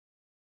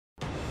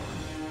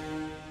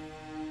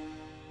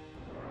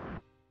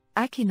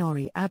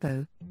Akinori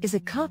Abo is a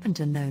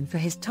carpenter known for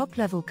his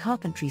top-level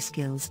carpentry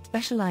skills,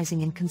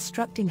 specializing in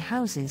constructing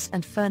houses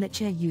and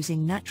furniture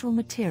using natural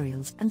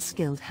materials and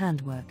skilled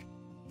handwork.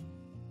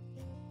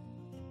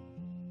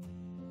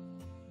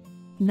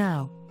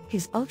 Now,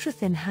 his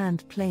ultra-thin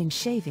hand plane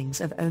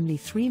shavings of only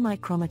 3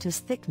 micrometers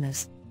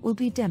thickness will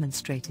be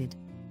demonstrated.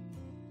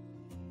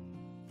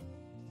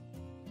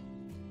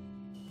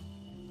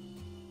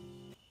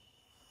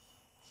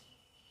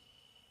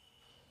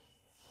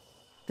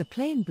 The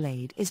plane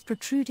blade is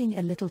protruding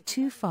a little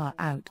too far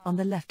out on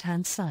the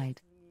left-hand side.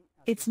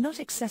 It's not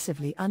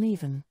excessively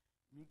uneven.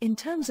 In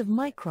terms of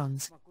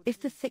microns, if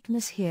the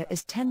thickness here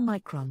is 10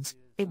 microns,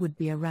 it would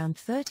be around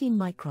 13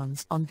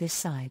 microns on this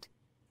side.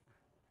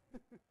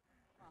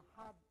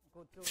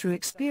 Through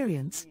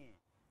experience,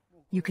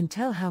 you can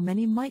tell how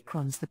many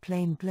microns the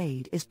plane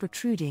blade is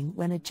protruding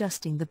when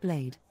adjusting the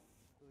blade.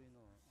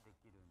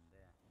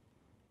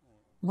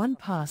 One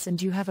pass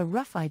and you have a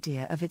rough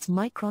idea of its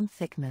micron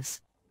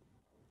thickness.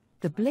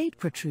 The blade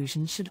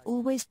protrusion should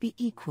always be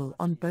equal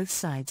on both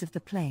sides of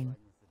the plane.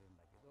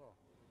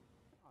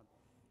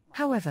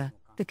 However,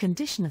 the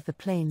condition of the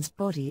plane's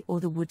body or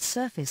the wood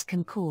surface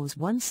can cause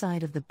one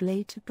side of the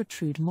blade to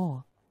protrude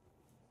more.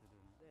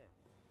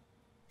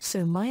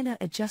 So minor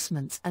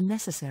adjustments are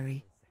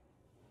necessary.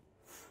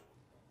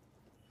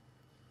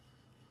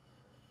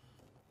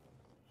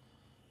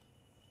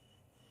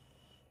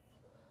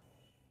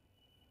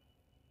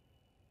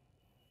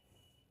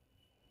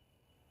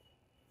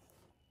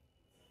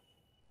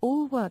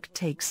 All work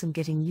takes some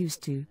getting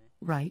used to,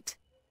 right?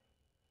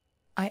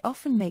 I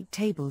often make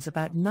tables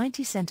about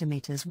 90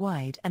 centimeters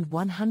wide and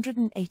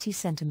 180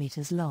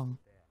 centimeters long.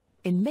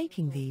 In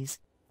making these,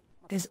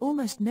 there's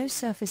almost no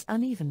surface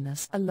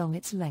unevenness along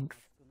its length.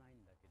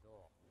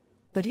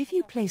 But if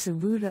you place a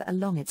ruler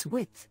along its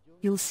width,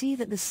 you'll see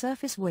that the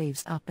surface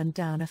waves up and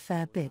down a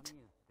fair bit.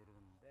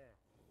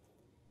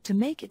 To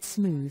make it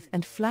smooth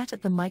and flat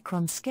at the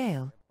micron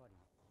scale,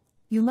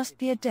 you must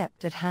be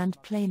adept at hand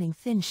planing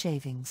thin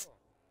shavings.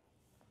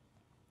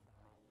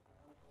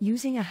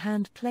 Using a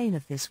hand plane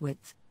of this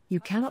width, you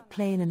cannot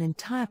plane an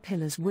entire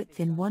pillar's width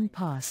in one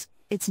pass.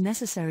 It's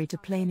necessary to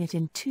plane it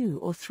in 2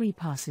 or 3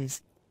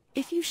 passes.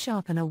 If you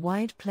sharpen a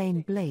wide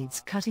plane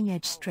blade's cutting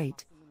edge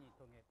straight,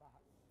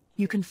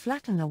 you can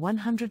flatten a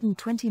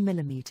 120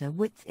 mm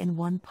width in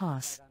one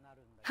pass.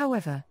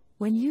 However,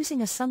 when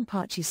using a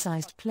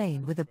Sunpachi-sized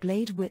plane with a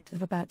blade width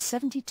of about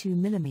 72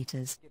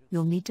 mm,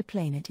 you'll need to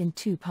plane it in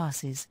 2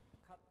 passes.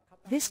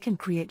 This can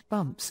create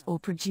bumps or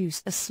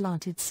produce a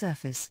slanted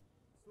surface.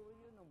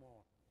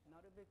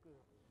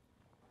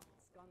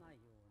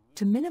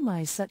 To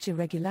minimize such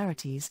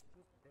irregularities,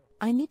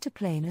 I need to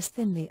plane as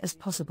thinly as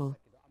possible.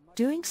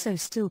 Doing so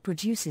still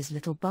produces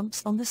little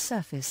bumps on the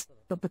surface,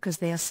 but because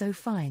they are so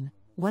fine,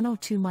 1 or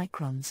 2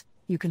 microns,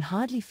 you can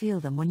hardly feel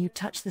them when you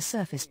touch the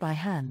surface by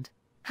hand.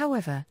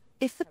 However,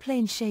 if the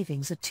plane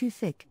shavings are too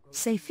thick,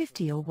 say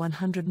 50 or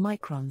 100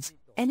 microns,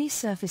 any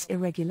surface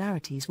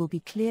irregularities will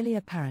be clearly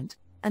apparent,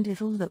 and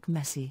it'll look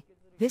messy.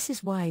 This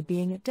is why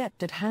being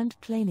adept at hand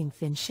planing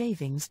thin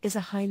shavings is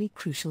a highly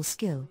crucial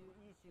skill.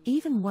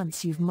 Even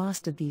once you've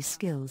mastered these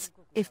skills,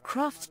 if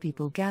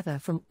craftspeople gather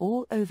from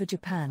all over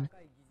Japan,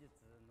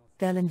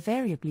 there'll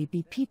invariably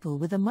be people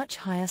with a much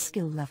higher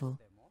skill level.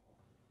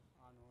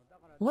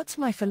 What's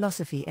my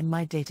philosophy in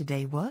my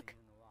day-to-day work?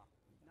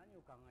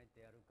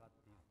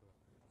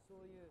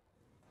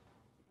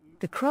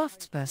 The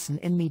craftsperson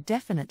in me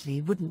definitely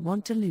wouldn't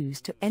want to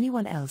lose to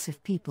anyone else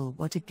if people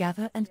were to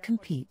gather and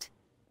compete.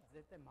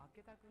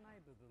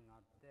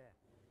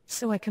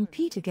 So I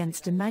compete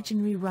against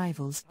imaginary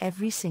rivals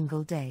every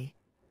single day.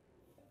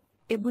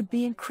 It would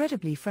be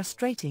incredibly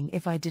frustrating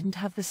if I didn't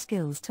have the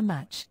skills to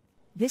match.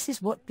 This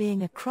is what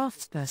being a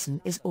craftsperson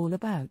is all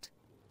about.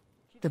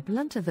 The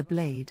blunter the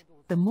blade,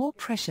 the more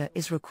pressure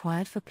is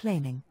required for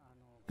planing.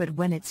 But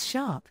when it's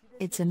sharp,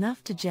 it's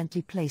enough to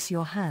gently place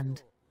your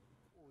hand.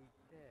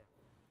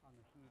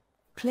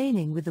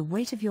 Planing with the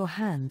weight of your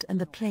hand and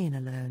the plane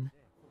alone.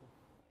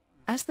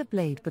 As the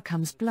blade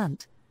becomes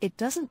blunt, it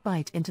doesn't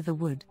bite into the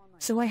wood,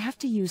 so I have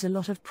to use a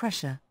lot of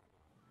pressure.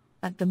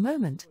 At the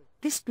moment,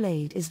 this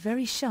blade is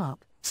very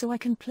sharp, so I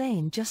can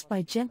plane just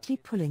by gently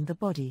pulling the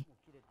body.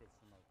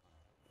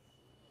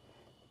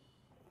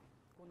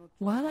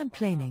 While I'm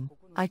planing,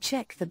 I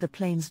check that the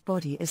plane's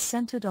body is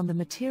centered on the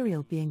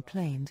material being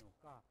planed,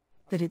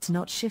 that it's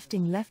not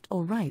shifting left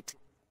or right,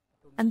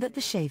 and that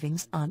the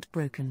shavings aren't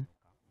broken.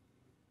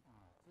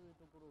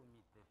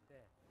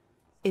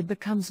 It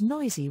becomes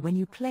noisy when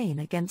you plane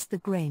against the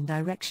grain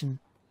direction.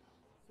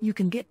 You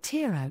can get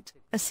tear out,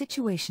 a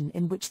situation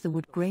in which the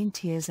wood grain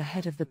tears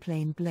ahead of the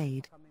plane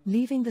blade,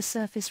 leaving the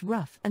surface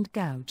rough and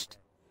gouged.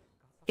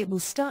 It will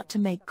start to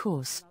make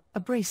coarse,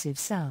 abrasive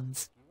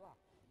sounds.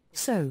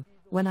 So,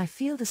 when I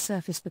feel the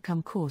surface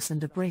become coarse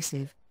and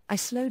abrasive, I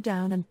slow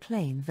down and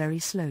plane very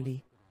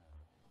slowly.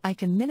 I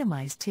can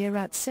minimize tear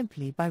out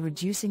simply by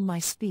reducing my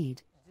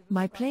speed.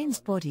 My plane's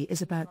body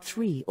is about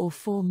 3 or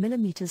 4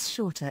 millimeters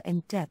shorter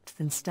in depth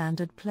than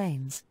standard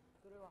planes.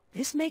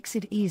 This makes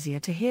it easier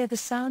to hear the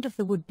sound of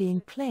the wood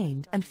being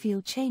planed and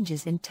feel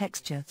changes in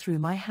texture through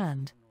my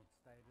hand.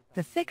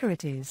 The thicker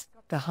it is,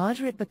 the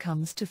harder it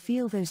becomes to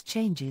feel those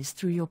changes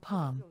through your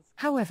palm.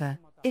 However,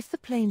 if the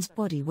plane's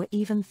body were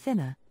even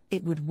thinner,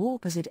 it would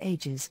warp as it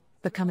ages,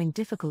 becoming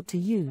difficult to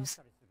use.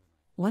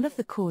 One of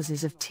the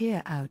causes of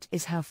tear out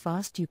is how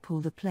fast you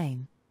pull the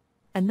plane.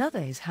 Another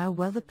is how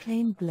well the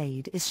plane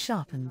blade is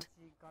sharpened.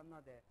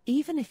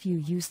 Even if you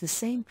use the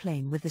same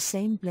plane with the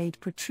same blade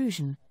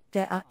protrusion,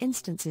 there are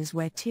instances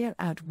where tear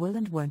out will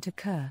and won't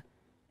occur.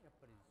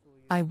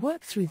 I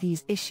work through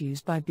these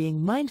issues by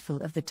being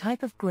mindful of the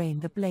type of grain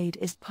the blade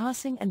is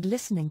passing and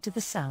listening to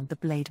the sound the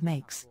blade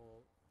makes.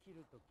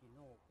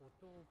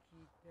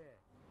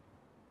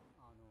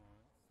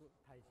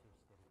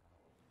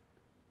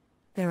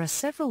 There are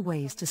several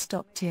ways to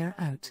stop tear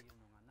out.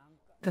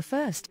 The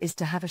first is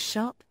to have a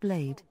sharp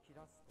blade.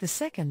 The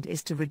second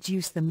is to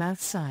reduce the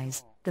mouth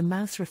size. The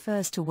mouth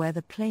refers to where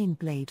the plane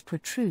blade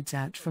protrudes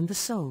out from the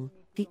sole,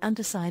 the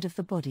underside of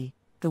the body.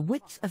 The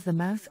width of the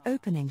mouth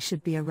opening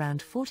should be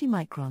around 40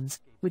 microns,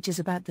 which is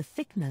about the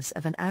thickness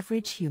of an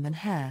average human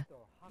hair.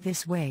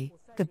 This way,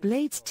 the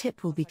blade's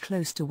tip will be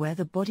close to where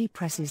the body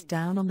presses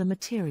down on the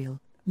material,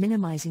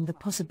 minimizing the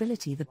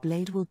possibility the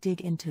blade will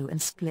dig into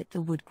and split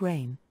the wood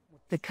grain.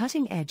 The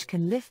cutting edge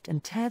can lift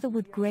and tear the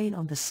wood grain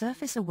on the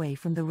surface away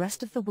from the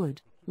rest of the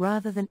wood,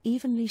 rather than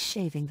evenly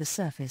shaving the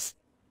surface.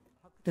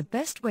 The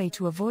best way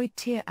to avoid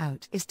tear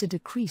out is to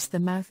decrease the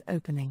mouth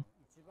opening.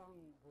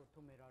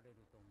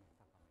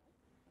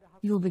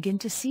 You'll begin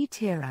to see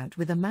tear out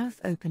with a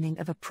mouth opening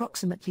of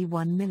approximately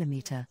 1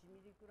 millimeter.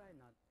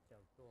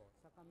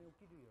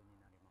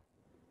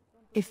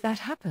 If that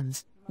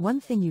happens,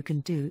 one thing you can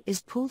do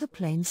is pull the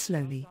plane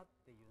slowly.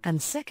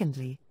 And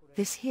secondly,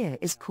 this here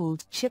is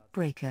called chip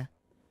breaker.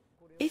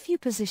 If you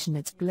position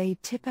its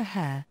blade tip a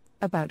hair,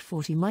 about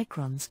 40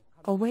 microns,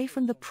 away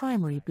from the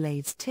primary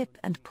blade's tip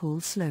and pull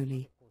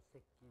slowly.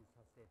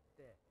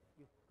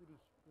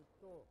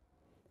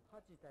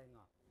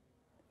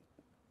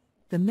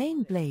 The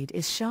main blade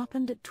is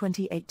sharpened at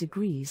 28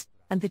 degrees,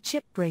 and the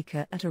chip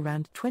breaker at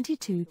around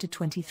 22 to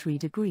 23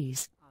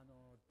 degrees.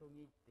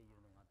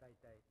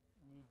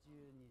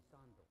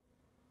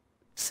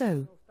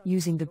 So,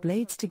 using the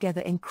blades together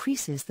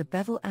increases the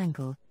bevel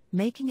angle,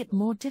 making it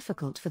more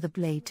difficult for the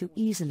blade to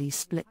easily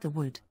split the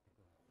wood.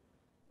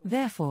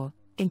 Therefore,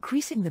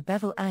 increasing the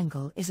bevel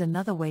angle is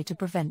another way to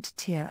prevent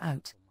tear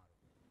out.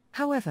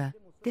 However,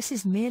 this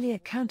is merely a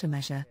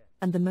countermeasure,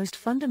 and the most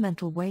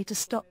fundamental way to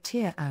stop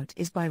tear out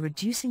is by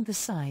reducing the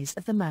size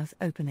of the mouth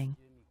opening.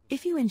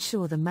 If you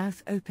ensure the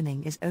mouth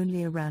opening is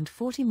only around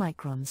 40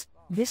 microns,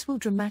 this will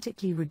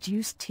dramatically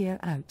reduce tear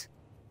out.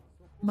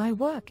 My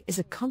work is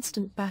a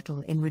constant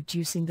battle in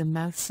reducing the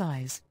mouth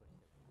size.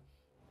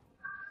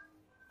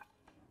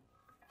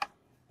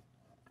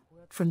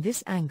 From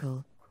this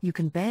angle, you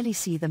can barely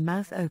see the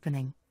mouth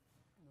opening.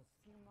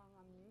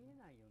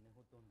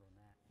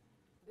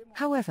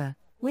 However,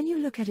 when you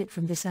look at it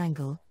from this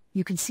angle,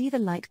 you can see the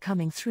light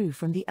coming through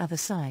from the other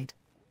side.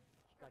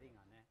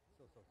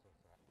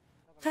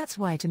 That's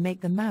why to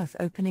make the mouth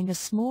opening as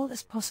small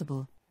as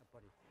possible,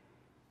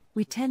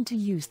 we tend to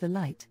use the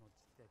light.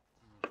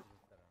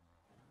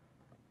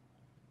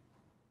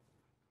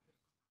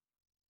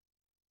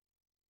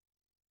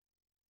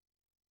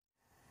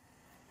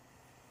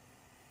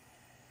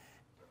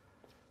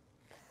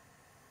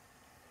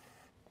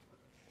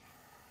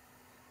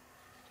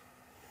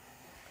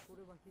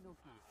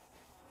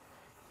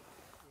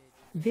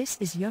 This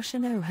is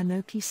Yoshino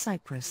Hinoki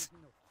cypress.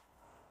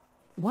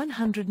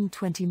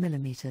 120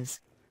 millimeters.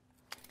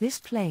 This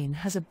plane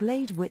has a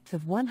blade width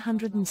of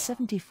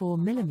 174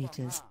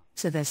 millimeters,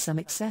 so there's some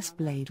excess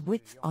blade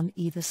width on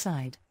either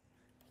side.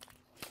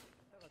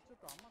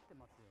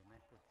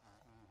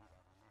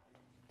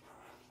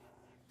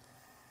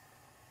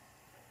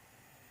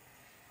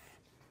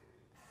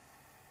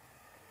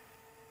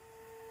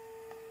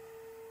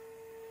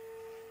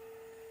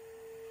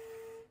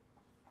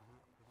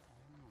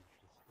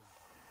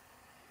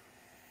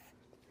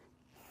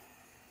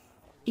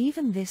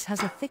 Even this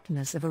has a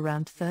thickness of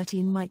around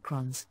 13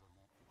 microns.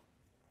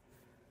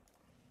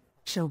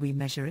 Shall we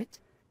measure it?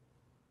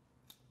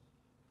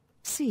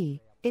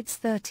 See, it's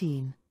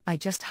 13. I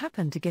just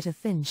happened to get a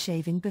thin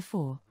shaving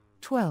before.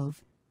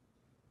 12.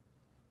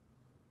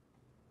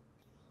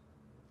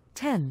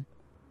 10.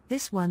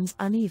 This one's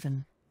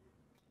uneven.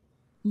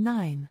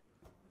 9.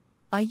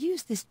 I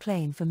use this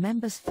plane for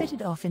members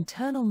fitted off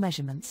internal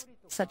measurements,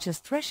 such as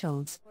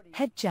thresholds,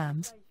 head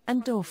jambs,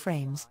 and door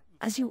frames,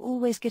 as you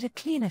always get a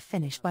cleaner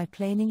finish by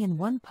planing in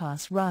one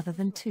pass rather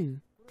than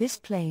two. This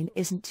plane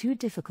isn't too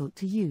difficult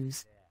to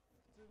use.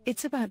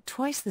 It's about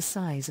twice the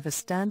size of a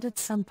standard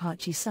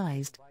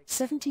Sunpachi-sized,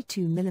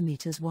 72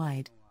 mm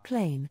wide,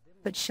 plane,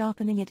 but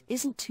sharpening it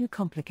isn't too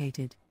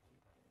complicated.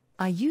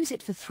 I use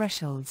it for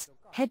thresholds,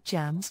 head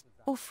jambs,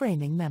 or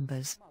framing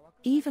members.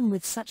 Even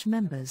with such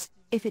members,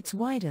 if it's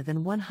wider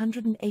than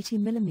 180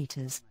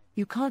 mm,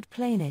 you can't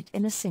plane it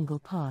in a single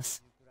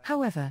pass.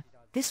 However,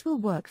 this will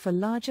work for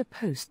larger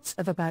posts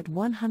of about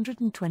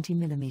 120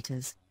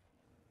 mm.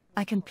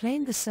 I can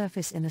plane the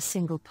surface in a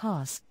single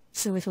pass,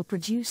 so it'll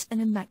produce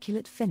an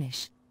immaculate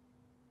finish.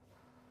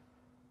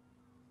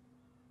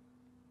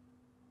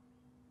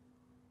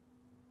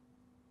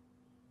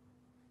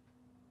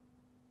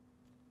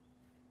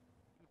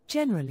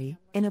 Generally,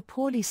 in a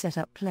poorly set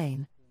up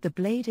plane, the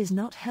blade is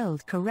not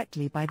held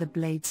correctly by the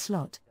blade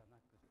slot.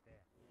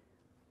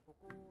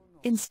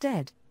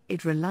 Instead,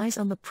 it relies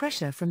on the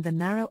pressure from the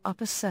narrow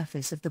upper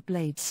surface of the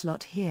blade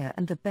slot here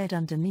and the bed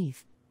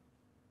underneath,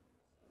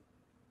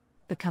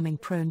 becoming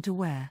prone to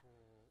wear.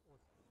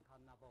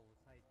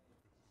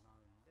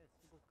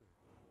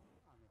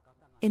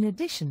 In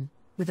addition,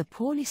 with a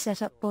poorly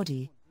set up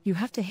body, you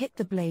have to hit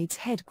the blade's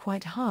head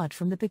quite hard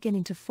from the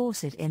beginning to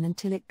force it in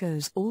until it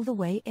goes all the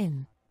way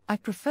in. I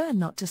prefer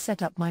not to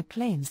set up my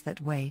planes that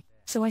way,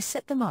 so I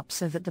set them up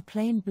so that the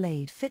plane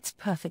blade fits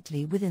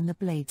perfectly within the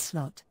blade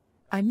slot.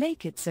 I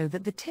make it so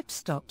that the tip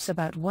stops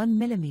about 1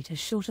 mm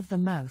short of the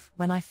mouth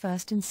when I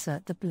first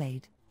insert the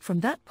blade.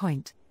 From that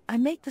point, I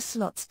make the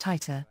slots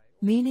tighter,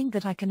 meaning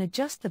that I can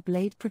adjust the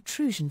blade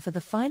protrusion for the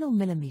final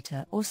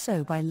millimeter or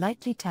so by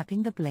lightly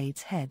tapping the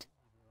blade's head.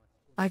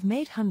 I've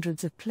made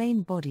hundreds of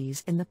plane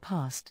bodies in the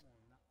past.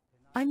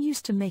 I'm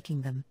used to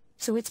making them,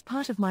 so it's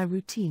part of my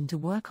routine to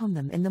work on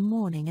them in the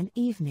morning and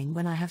evening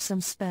when I have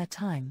some spare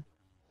time.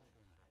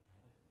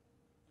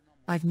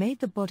 I've made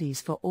the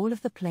bodies for all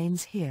of the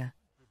planes here.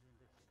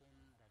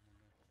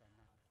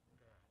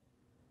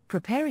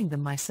 Preparing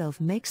them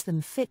myself makes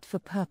them fit for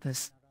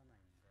purpose.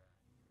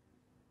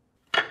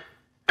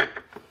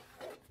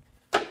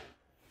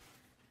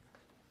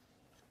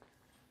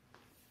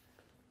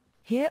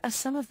 Here are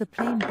some of the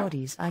plane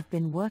bodies I've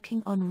been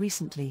working on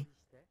recently.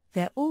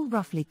 They're all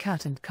roughly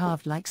cut and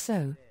carved like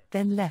so,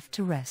 then left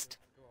to rest.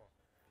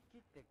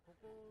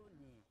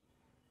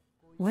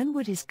 When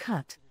wood is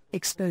cut,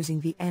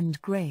 exposing the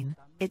end grain,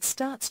 it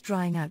starts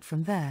drying out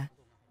from there.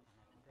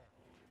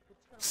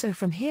 So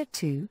from here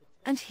too,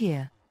 and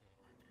here.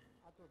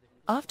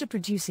 After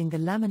producing the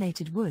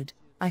laminated wood,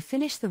 I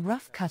finish the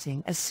rough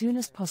cutting as soon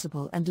as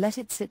possible and let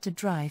it sit to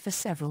dry for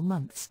several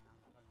months.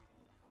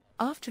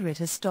 After it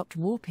has stopped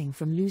warping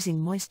from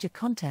losing moisture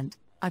content,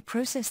 I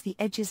process the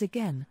edges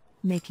again,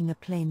 making a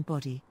plain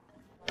body.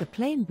 The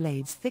plane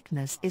blade's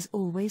thickness is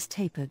always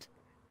tapered.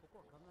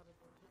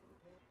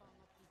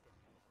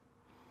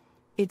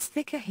 It's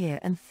thicker here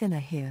and thinner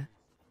here.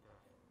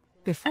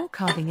 Before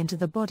carving into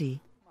the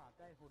body,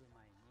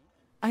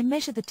 I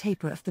measure the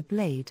taper of the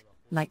blade,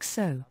 like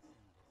so.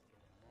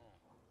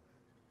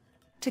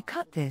 To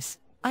cut this,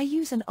 I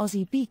use an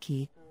Aussie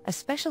beaky, a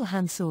special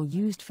handsaw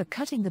used for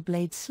cutting the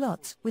blade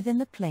slots within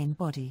the plane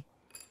body.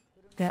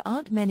 There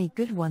aren't many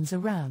good ones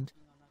around,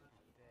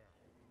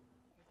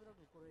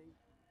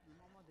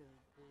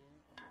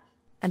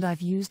 and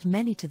I've used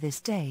many to this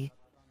day,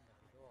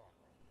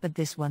 but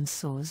this one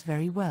saws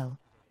very well.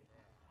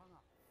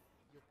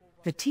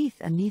 The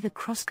teeth are neither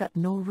crosscut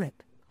nor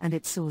rip, and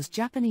it saws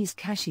Japanese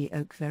kashi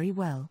oak very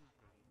well.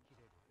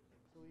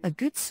 A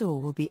good saw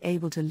will be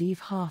able to leave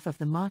half of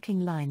the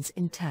marking lines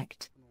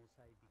intact.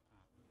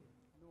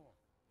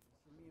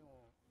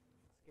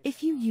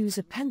 If you use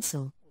a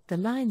pencil, the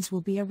lines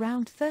will be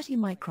around 30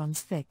 microns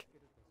thick.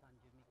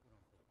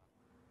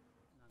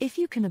 If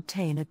you can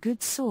obtain a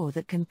good saw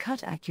that can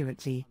cut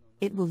accurately,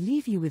 it will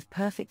leave you with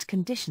perfect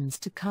conditions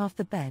to carve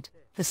the bed,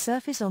 the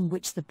surface on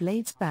which the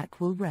blade's back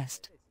will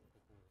rest.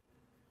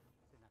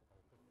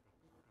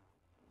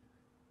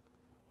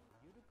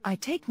 I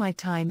take my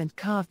time and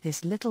carve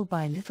this little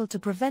by little to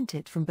prevent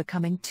it from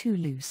becoming too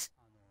loose.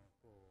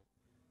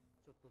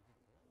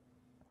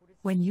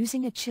 When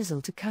using a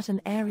chisel to cut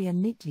an area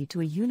neatly to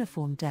a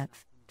uniform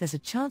depth, there's a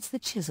chance the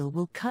chisel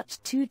will cut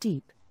too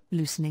deep,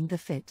 loosening the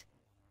fit.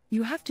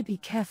 You have to be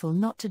careful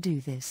not to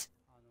do this.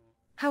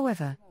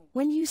 However,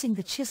 when using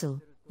the chisel,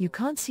 you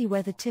can't see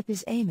where the tip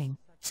is aiming,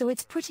 so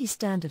it's pretty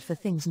standard for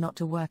things not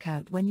to work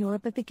out when you're a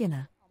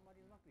beginner.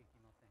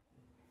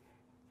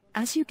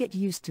 As you get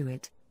used to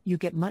it, you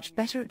get much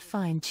better at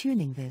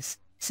fine-tuning this,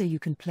 so you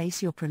can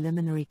place your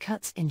preliminary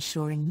cuts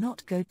ensuring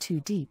not go too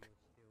deep.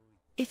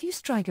 If you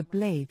strike a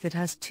blade that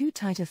has too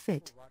tight a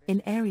fit,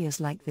 in areas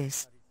like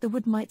this, the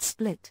wood might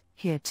split,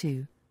 here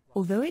too.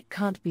 Although it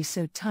can't be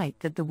so tight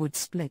that the wood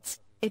splits,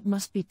 it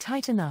must be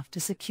tight enough to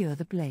secure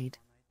the blade.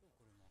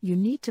 You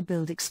need to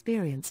build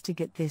experience to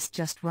get this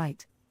just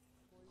right.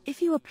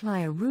 If you apply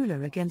a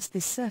ruler against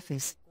this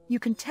surface, you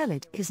can tell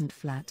it isn't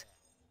flat.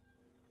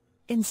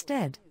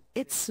 Instead,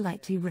 it's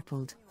slightly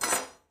rippled.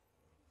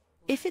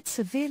 If it's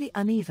severely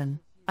uneven,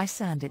 I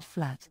sand it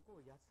flat.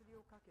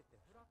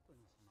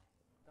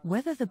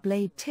 Whether the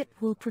blade tip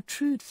will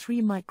protrude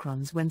 3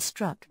 microns when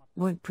struck,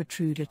 won't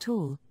protrude at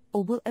all,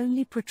 or will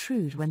only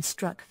protrude when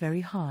struck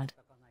very hard.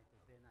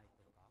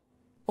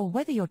 Or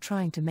whether you're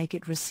trying to make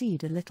it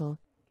recede a little,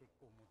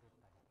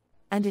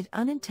 and it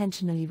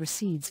unintentionally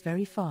recedes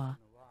very far.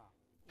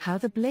 How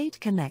the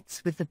blade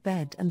connects with the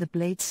bed and the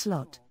blade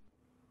slot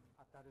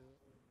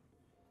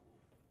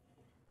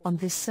on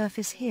this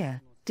surface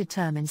here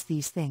determines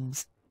these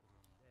things.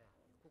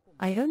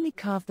 I only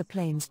carve the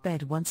plane's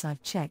bed once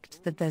I've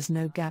checked that there's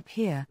no gap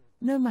here,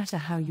 no matter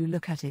how you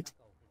look at it.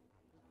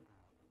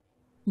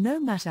 No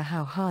matter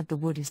how hard the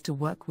wood is to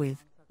work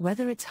with,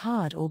 whether it's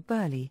hard or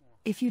burly,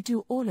 if you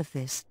do all of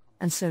this,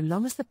 and so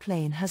long as the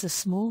plane has a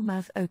small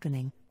mouth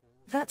opening,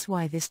 that's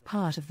why this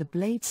part of the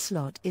blade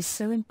slot is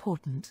so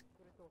important.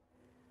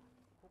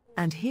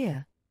 And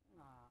here,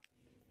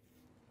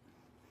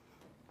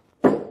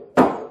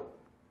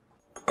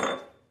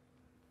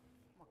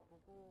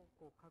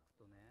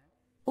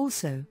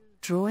 also,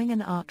 drawing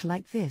an arc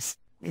like this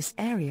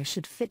area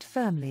should fit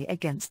firmly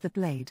against the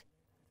blade.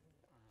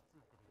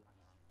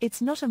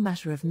 It's not a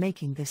matter of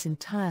making this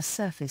entire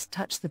surface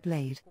touch the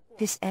blade,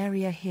 this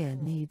area here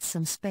needs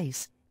some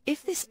space.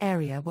 If this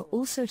area were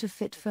also to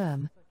fit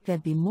firm,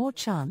 there'd be more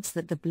chance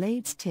that the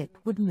blade's tip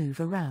would move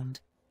around.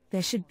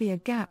 There should be a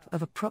gap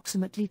of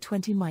approximately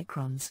 20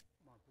 microns.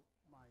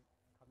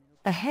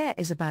 A hair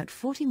is about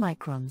 40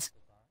 microns,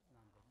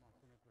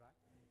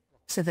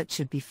 so that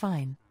should be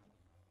fine.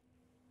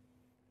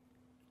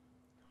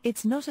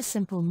 It's not a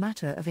simple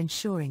matter of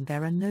ensuring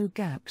there are no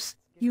gaps.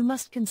 You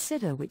must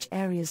consider which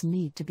areas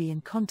need to be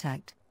in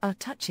contact, are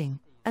touching,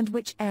 and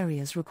which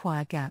areas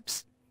require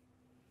gaps.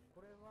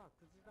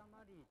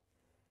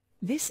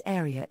 This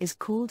area is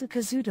called a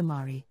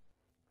kazudamari,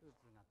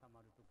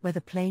 where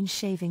the plane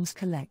shavings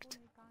collect.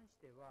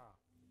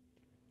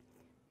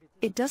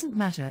 It doesn't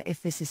matter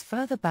if this is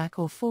further back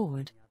or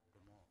forward,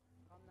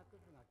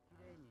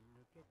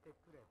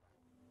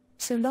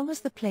 so long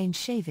as the plane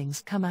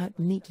shavings come out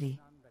neatly.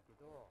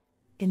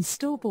 In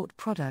store-bought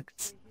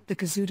products, the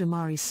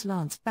kazudamari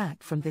slants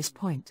back from this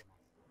point.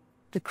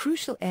 The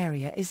crucial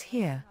area is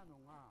here,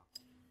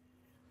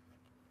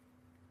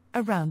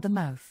 around the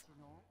mouth.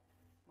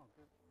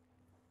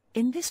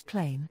 In this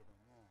plane,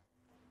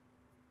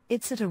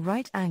 it's at a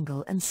right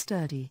angle and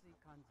sturdy.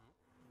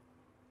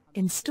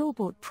 In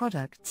store-bought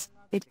products,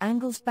 it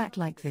angles back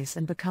like this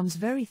and becomes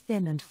very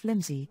thin and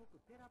flimsy.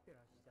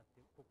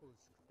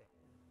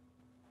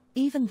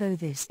 Even though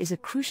this is a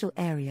crucial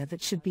area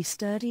that should be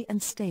sturdy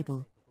and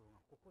stable.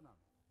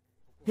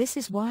 This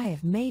is why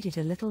I've made it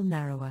a little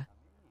narrower.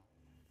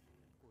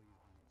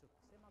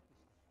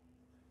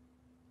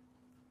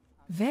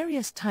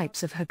 Various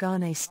types of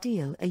Hagane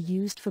steel are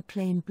used for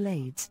plane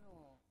blades,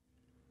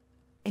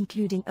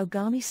 including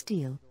ogami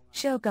steel,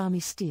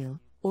 shoogami steel,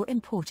 or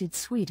imported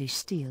Swedish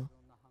steel.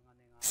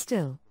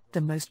 Still,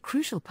 the most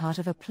crucial part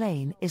of a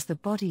plane is the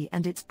body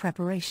and its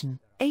preparation.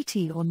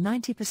 80 or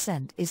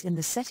 90% is in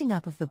the setting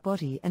up of the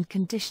body and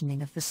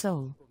conditioning of the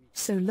sole.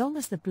 So long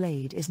as the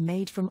blade is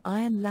made from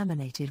iron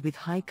laminated with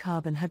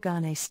high-carbon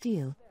Hagane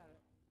steel,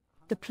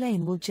 the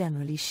plane will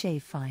generally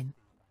shave fine.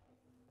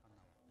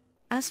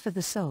 As for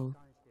the sole,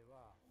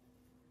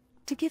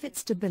 to give it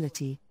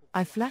stability,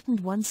 I flattened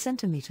 1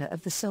 centimeter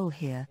of the sole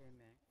here,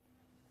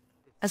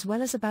 as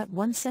well as about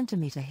 1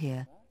 centimeter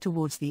here,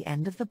 towards the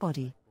end of the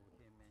body.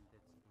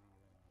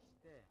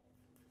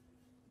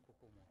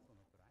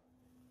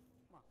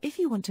 If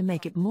you want to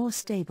make it more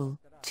stable,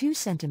 2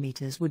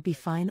 centimeters would be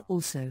fine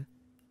also.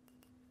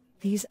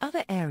 These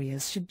other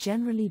areas should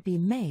generally be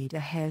made a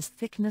hair's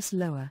thickness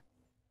lower.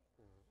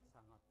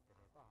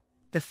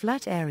 The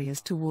flat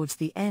areas towards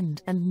the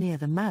end and near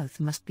the mouth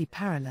must be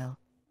parallel.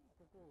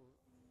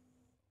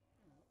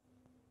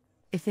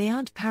 If they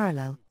aren't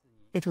parallel,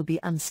 it'll be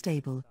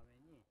unstable,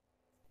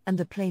 and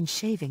the plane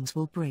shavings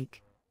will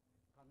break.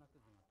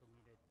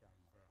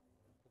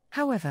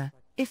 However,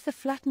 if the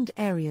flattened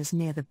areas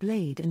near the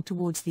blade and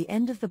towards the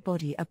end of the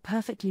body are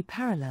perfectly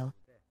parallel,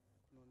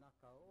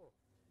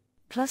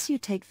 plus you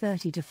take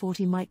 30 to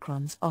 40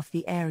 microns off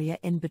the area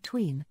in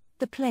between,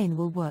 the plane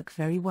will work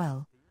very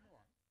well.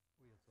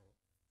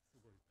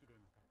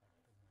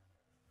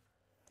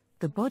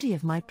 The body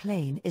of my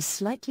plane is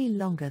slightly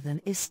longer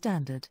than is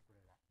standard.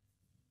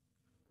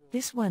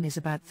 This one is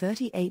about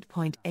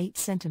 38.8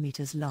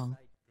 centimeters long,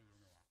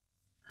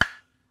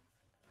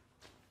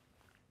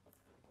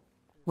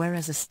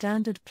 whereas a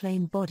standard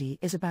plane body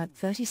is about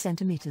 30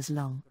 centimeters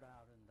long.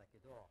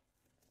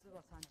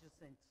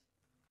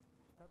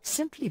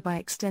 Simply by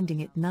extending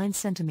it 9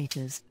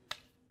 centimeters,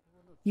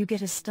 you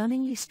get a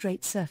stunningly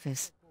straight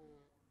surface.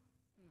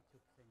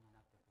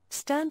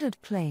 Standard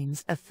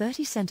planes are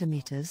 30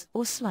 centimeters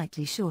or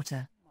slightly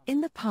shorter. In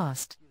the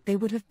past, they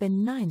would have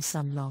been 9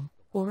 cm long,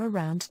 or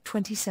around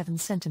 27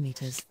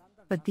 centimeters.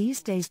 But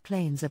these days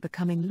planes are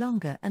becoming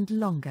longer and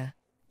longer.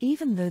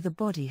 Even though the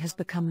body has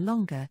become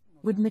longer,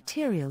 wood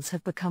materials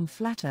have become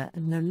flatter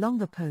and no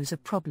longer pose a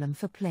problem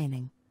for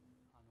planing.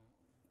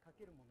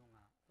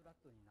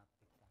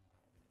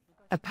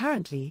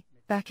 Apparently,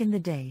 back in the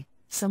day,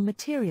 some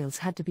materials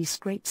had to be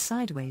scraped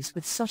sideways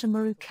with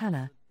sotomaru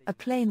kana, a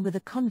plane with a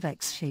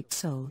convex-shaped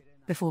sole,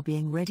 before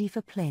being ready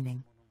for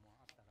planing.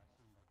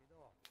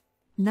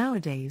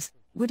 Nowadays,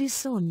 wood is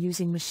sawn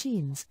using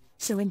machines,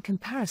 so in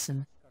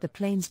comparison, the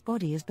plane's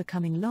body is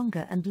becoming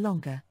longer and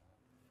longer.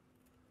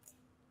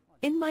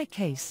 In my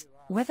case,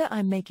 whether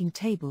I'm making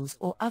tables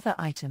or other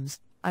items,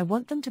 I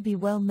want them to be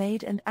well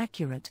made and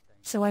accurate,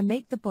 so I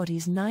make the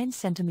bodies 9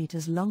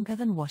 centimeters longer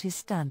than what is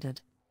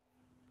standard.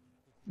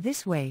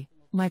 This way,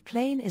 my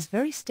plane is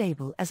very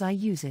stable as I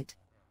use it.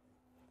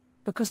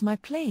 Because my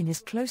plane is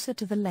closer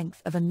to the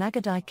length of a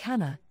Nagadai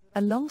kana,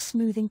 a long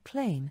smoothing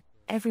plane,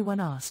 everyone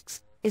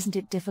asks, isn't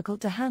it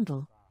difficult to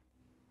handle?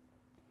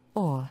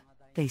 Or,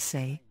 they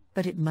say,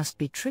 but it must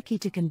be tricky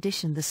to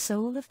condition the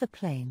sole of the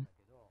plane.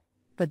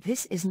 But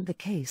this isn't the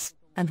case,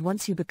 and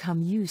once you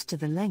become used to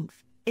the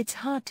length, it's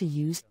hard to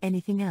use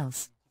anything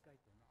else.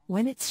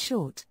 When it's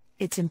short,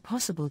 it's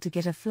impossible to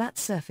get a flat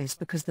surface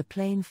because the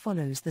plane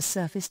follows the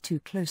surface too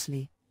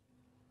closely.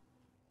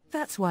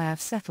 That's why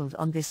I've settled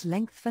on this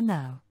length for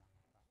now.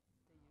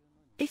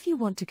 If you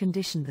want to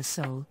condition the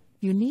sole,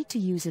 you need to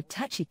use a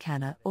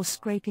tachikana or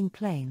scraping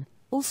plane,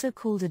 also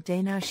called a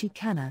dainaushi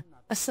kana,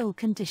 a sole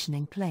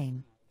conditioning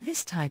plane.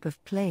 This type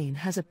of plane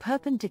has a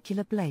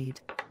perpendicular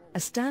blade. A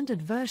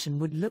standard version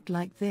would look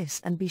like this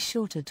and be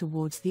shorter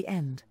towards the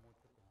end.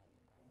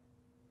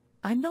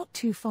 I'm not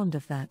too fond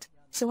of that,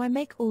 so I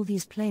make all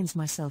these planes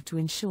myself to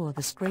ensure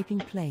the scraping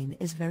plane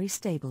is very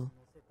stable.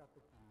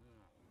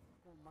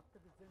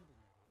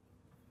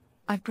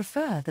 I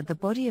prefer that the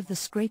body of the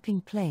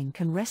scraping plane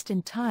can rest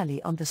entirely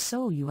on the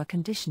sole you are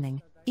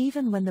conditioning,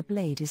 even when the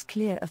blade is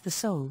clear of the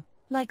sole,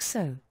 like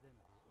so.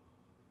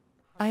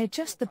 I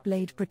adjust the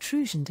blade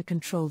protrusion to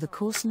control the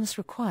coarseness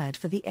required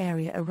for the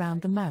area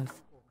around the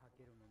mouth,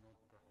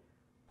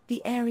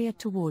 the area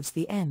towards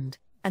the end,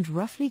 and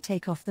roughly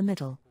take off the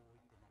middle.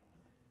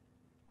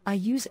 I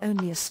use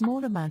only a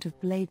small amount of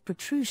blade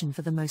protrusion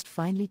for the most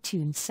finely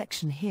tuned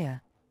section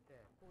here.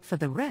 For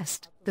the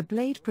rest, the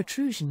blade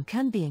protrusion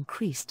can be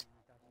increased.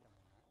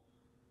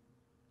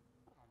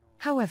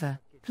 However,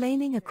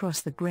 planing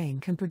across the grain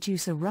can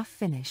produce a rough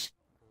finish.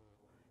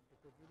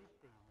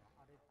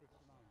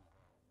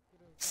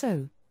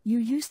 So, you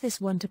use this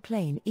one to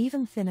plane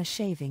even thinner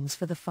shavings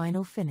for the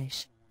final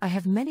finish. I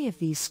have many of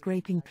these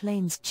scraping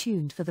planes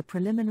tuned for the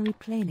preliminary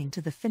planing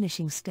to the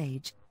finishing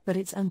stage, but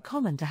it's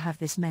uncommon to have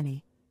this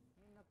many.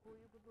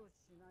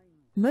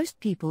 Most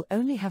people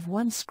only have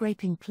one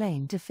scraping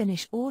plane to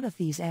finish all of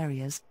these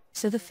areas,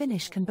 so the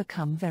finish can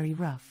become very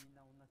rough.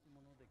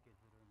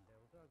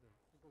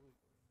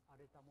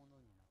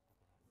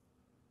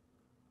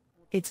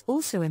 It's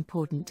also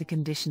important to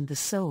condition the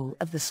sole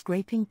of the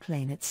scraping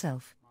plane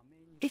itself.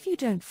 If you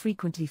don't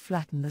frequently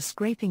flatten the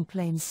scraping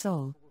plane's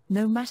sole,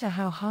 no matter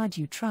how hard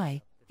you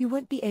try, you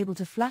won't be able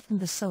to flatten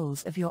the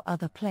soles of your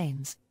other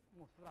planes.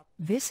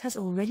 This has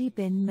already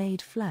been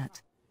made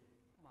flat.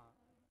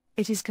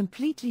 It is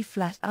completely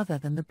flat other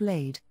than the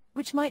blade,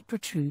 which might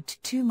protrude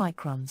to 2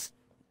 microns.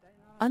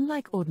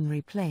 Unlike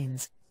ordinary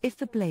planes, if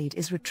the blade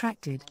is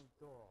retracted,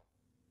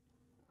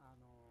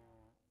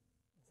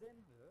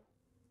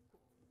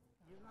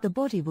 the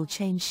body will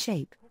change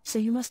shape, so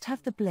you must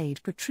have the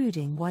blade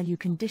protruding while you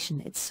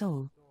condition its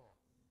sole.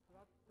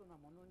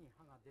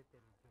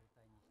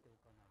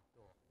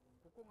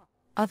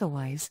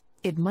 Otherwise,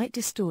 it might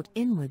distort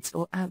inwards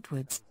or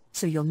outwards,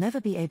 so you'll never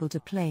be able to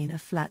plane a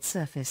flat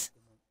surface.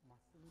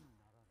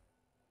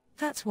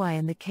 That's why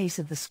in the case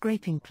of the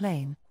scraping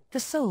plane, the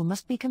sole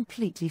must be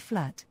completely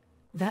flat.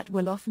 That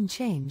will often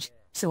change,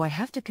 so I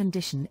have to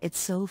condition its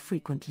sole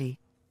frequently.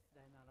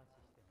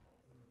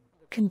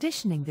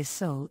 Conditioning this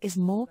sole is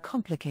more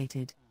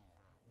complicated.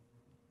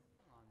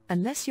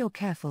 Unless you're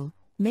careful,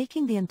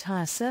 making the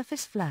entire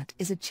surface flat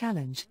is a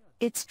challenge.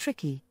 It's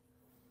tricky.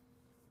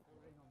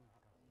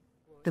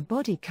 The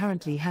body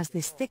currently has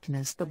this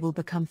thickness but will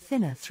become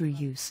thinner through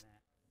use.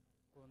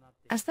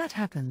 As that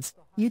happens,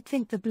 you'd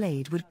think the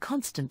blade would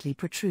constantly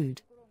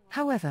protrude.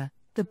 However,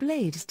 the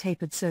blade is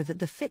tapered so that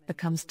the fit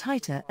becomes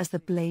tighter as the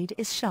blade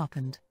is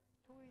sharpened.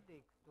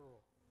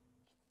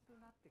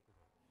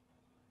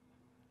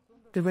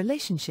 The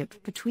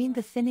relationship between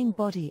the thinning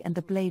body and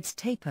the blade's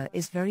taper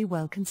is very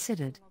well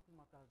considered.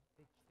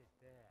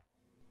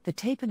 The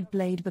tapered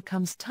blade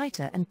becomes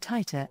tighter and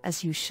tighter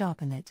as you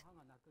sharpen it.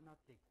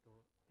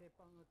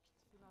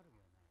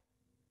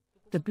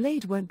 The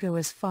blade won't go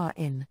as far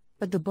in,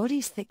 but the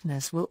body's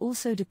thickness will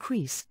also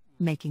decrease,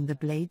 making the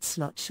blade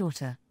slot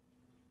shorter.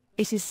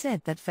 It is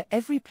said that for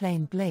every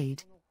plain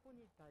blade,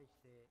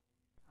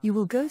 you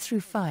will go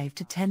through 5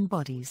 to 10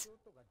 bodies.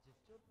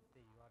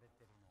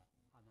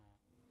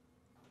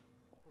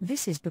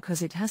 This is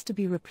because it has to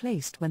be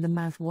replaced when the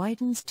mouth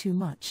widens too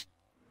much.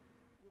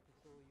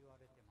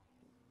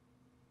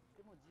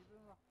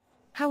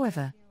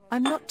 However,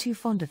 I'm not too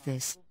fond of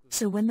this,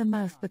 so when the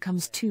mouth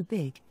becomes too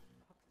big,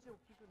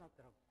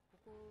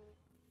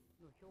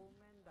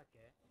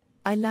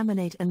 I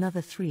laminate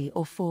another 3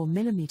 or 4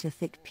 mm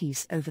thick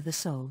piece over the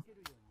sole.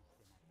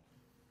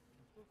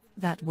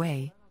 That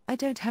way, I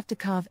don't have to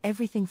carve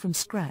everything from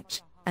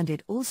scratch, and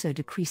it also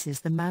decreases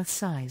the mouth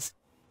size.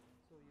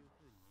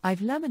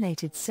 I've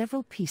laminated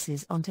several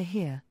pieces onto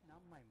here.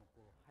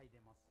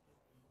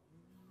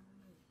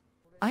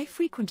 I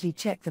frequently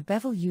check the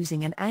bevel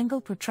using an angle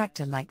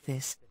protractor like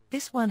this.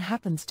 This one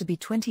happens to be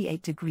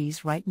 28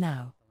 degrees right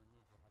now.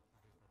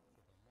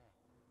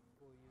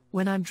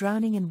 When I'm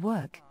drowning in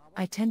work,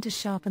 I tend to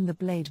sharpen the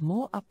blade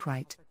more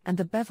upright, and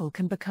the bevel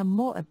can become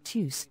more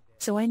obtuse,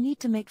 so I need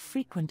to make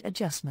frequent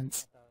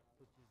adjustments.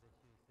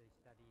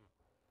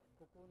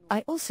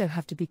 I also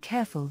have to be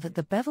careful that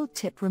the bevel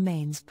tip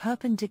remains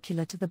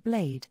perpendicular to the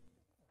blade.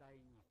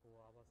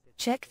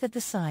 Check that the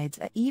sides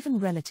are even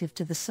relative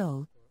to the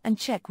sole, and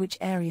check which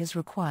areas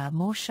require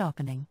more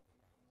sharpening.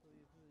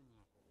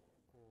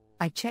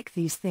 I check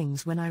these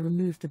things when I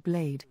remove the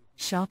blade,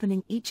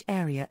 sharpening each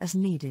area as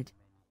needed.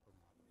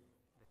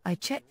 I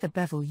check the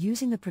bevel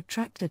using the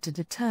protractor to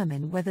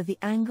determine whether the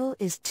angle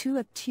is too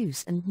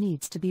obtuse and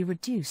needs to be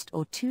reduced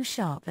or too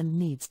sharp and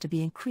needs to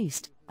be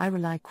increased. I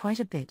rely quite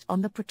a bit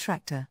on the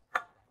protractor.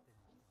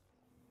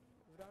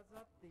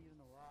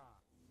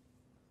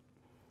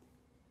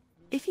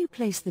 If you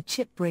place the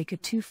chip breaker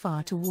too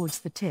far towards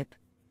the tip,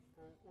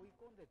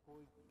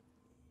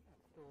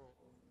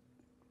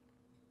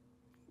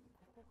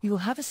 you will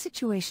have a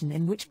situation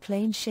in which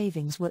plane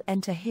shavings will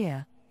enter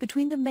here,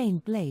 between the main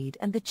blade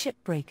and the chip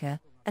breaker,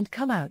 and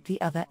come out the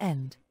other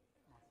end.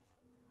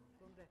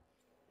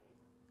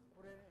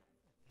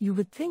 You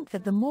would think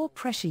that the more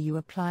pressure you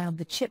apply on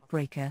the chip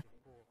breaker,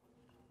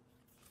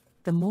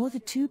 the more the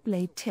two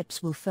blade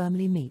tips will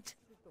firmly meet.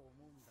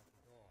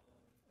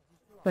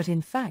 But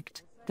in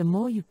fact, the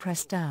more you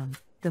press down,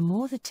 the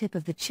more the tip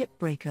of the chip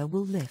breaker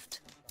will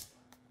lift.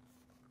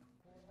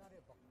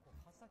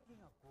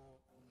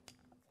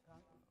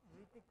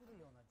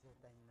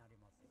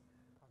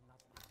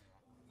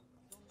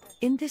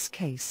 In this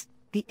case,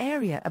 the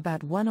area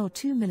about 1 or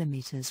 2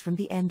 millimeters from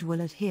the end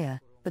will adhere,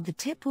 but the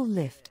tip will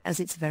lift as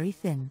it's very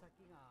thin.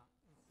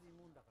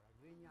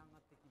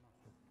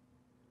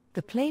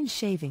 The plane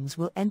shavings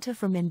will enter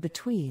from in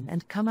between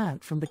and come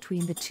out from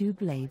between the two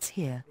blades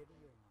here.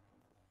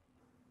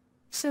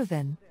 So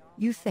then,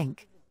 you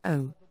think,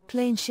 oh,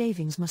 plane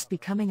shavings must be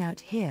coming out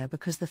here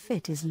because the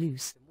fit is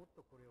loose.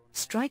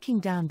 Striking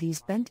down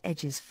these bent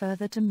edges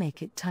further to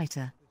make it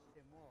tighter.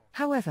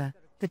 However,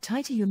 the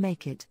tighter you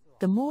make it,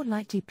 the more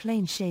likely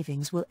plane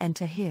shavings will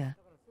enter here.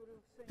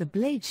 The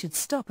blade should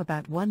stop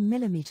about 1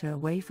 millimeter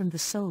away from the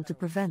sole to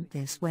prevent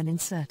this when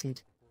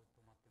inserted.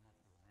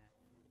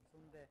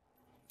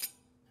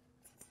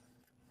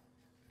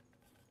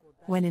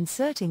 When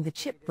inserting the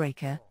chip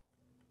breaker,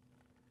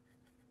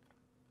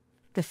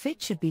 the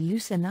fit should be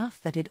loose enough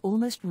that it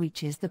almost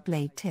reaches the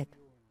blade tip.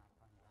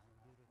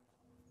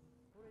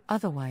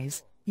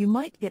 Otherwise, you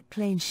might get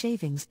plane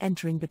shavings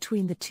entering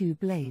between the two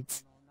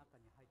blades.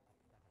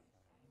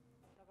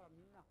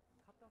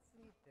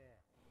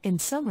 In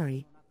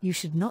summary, you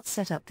should not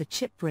set up the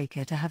chip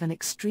breaker to have an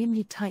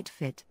extremely tight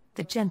fit.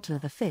 The gentler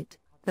the fit,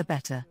 the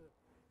better.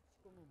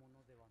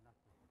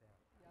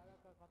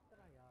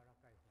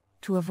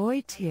 To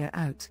avoid tear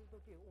out,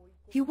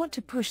 you want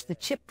to push the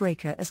chip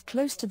breaker as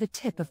close to the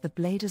tip of the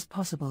blade as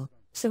possible,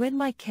 so in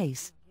my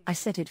case, I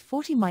set it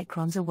 40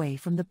 microns away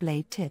from the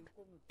blade tip.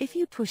 If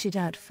you push it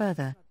out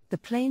further, the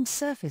plane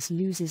surface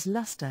loses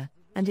luster,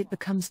 and it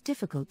becomes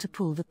difficult to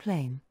pull the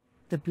plane.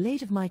 The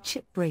blade of my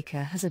chip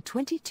breaker has a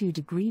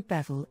 22-degree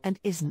bevel and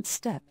isn't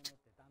stepped.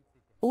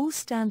 All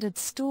standard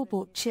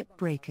store-bought chip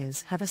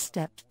breakers have a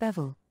stepped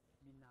bevel.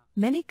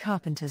 Many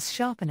carpenters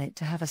sharpen it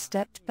to have a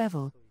stepped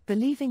bevel,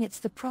 believing it's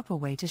the proper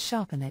way to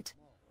sharpen it.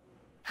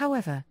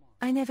 However,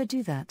 I never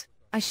do that.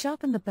 I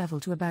sharpen the bevel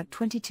to about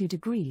 22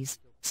 degrees,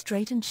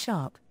 straight and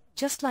sharp,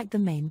 just like the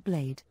main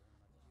blade.